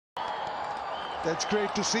That's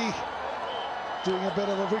great to see. Doing a bit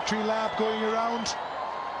of a victory lap going around.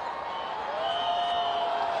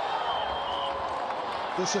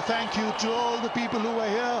 Just a thank you to all the people who were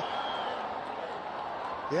here.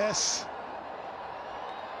 Yes.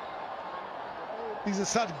 These are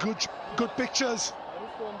such good pictures.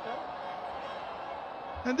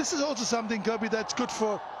 And this is also something, Kirby, that's good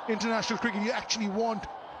for international cricket. You actually want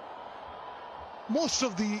most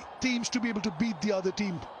of the teams to be able to beat the other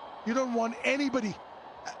team. You don't want anybody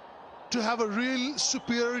to have a real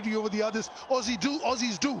superiority over the others.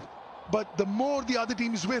 Aussies do. But the more the other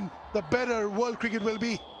teams win, the better world cricket will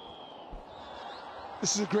be.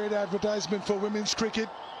 This is a great advertisement for women's cricket.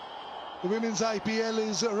 The women's IPL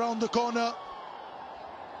is around the corner.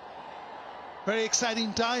 Very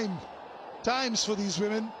exciting times for these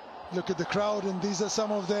women. Look at the crowd, and these are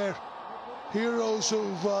some of their heroes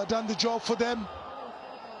who've done the job for them.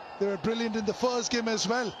 They were brilliant in the first game as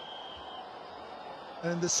well.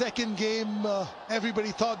 And in the second game,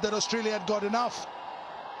 everybody thought that Australia had got enough.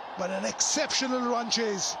 But an exceptional run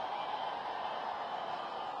chase.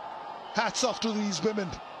 Hats off to these women.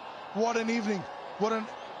 What an evening.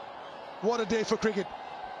 What a day for cricket.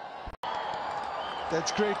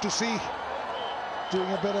 That's great to see.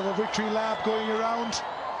 Doing a bit of a victory lap going around.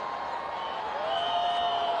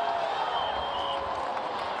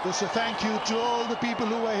 Just a thank you to all the people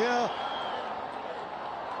who were here.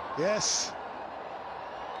 Yes.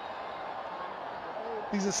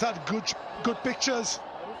 These are such good pictures.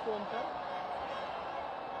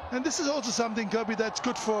 And this is also something, Kirby, that's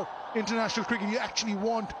good for international cricket. You actually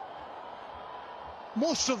want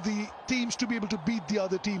most of the teams to be able to beat the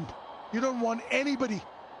other team. You don't want anybody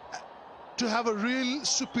to have a real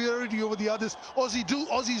superiority over the others.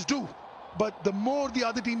 Aussies do. But the more the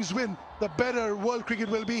other teams win, the better world cricket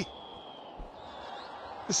will be.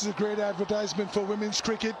 This is a great advertisement for women's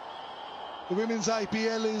cricket. The women's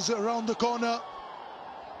IPL is around the corner.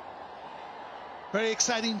 Very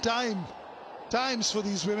exciting times for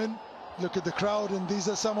these women. Look at the crowd, and these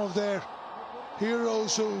are some of their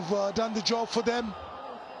heroes who've done the job for them.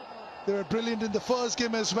 They were brilliant in the first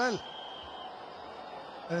game as well.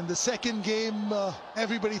 And in the second game,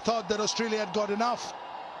 everybody thought that Australia had got enough.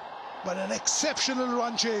 But an exceptional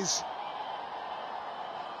run chase.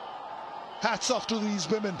 Hats off to these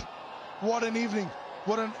women. What an evening.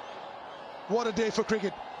 What a day for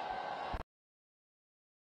cricket.